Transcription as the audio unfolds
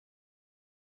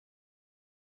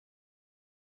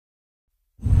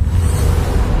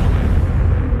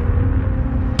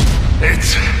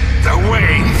It's the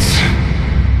Waynes.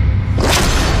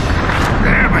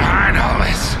 They're behind all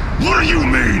this. What do you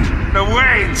mean? The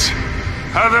Waynes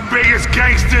are the biggest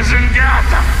gangsters in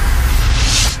Gotham.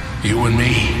 You and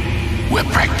me, we're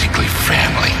practically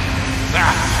family.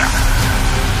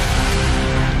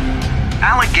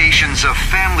 Allegations of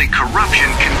family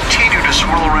corruption continue to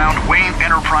swirl around Wayne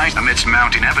Enterprise amidst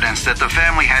mounting evidence that the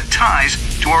family had ties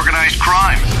to organized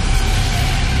crime.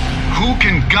 Who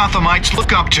can Gothamites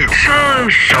look up to? So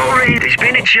sorry, there's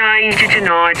been a change to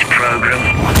tonight's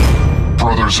program.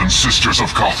 Brothers and sisters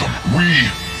of Gotham, we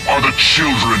are the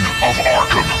children of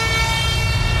Arkham.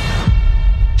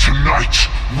 Tonight,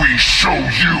 we show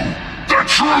you the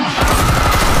truth!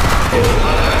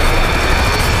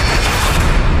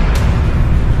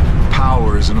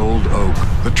 Power is an old oak.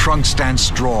 The trunk stands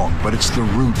strong, but it's the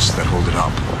roots that hold it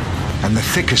up. And the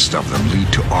thickest of them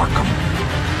lead to Arkham.